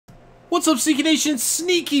What's up, Sneaky Nation?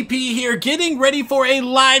 Sneaky P here, getting ready for a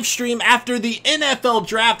live stream after the NFL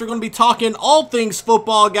draft. We're going to be talking all things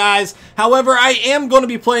football, guys. However, I am going to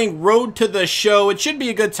be playing Road to the Show. It should be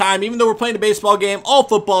a good time, even though we're playing a baseball game, all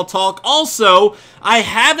football talk. Also, I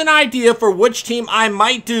have an idea for which team I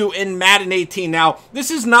might do in Madden 18. Now,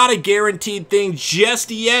 this is not a guaranteed thing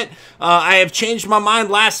just yet. I have changed my mind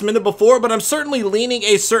last minute before, but I'm certainly leaning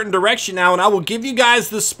a certain direction now, and I will give you guys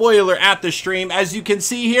the spoiler at the stream. As you can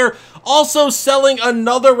see here, also selling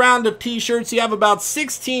another round of t-shirts. You have about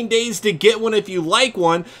 16 days to get one if you like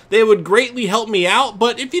one. They would greatly help me out,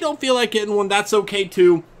 but if you don't feel like getting one, that's okay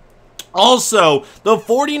too. Also, the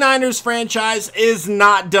 49ers franchise is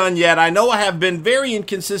not done yet. I know I have been very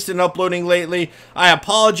inconsistent uploading lately. I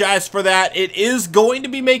apologize for that. It is going to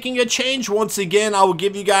be making a change once again. I will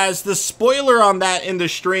give you guys the spoiler on that in the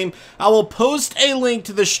stream. I will post a link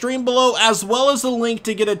to the stream below as well as a link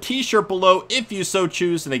to get a t-shirt below if you so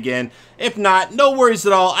choose. And again, if not, no worries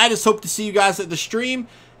at all. I just hope to see you guys at the stream.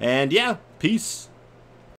 And yeah, peace.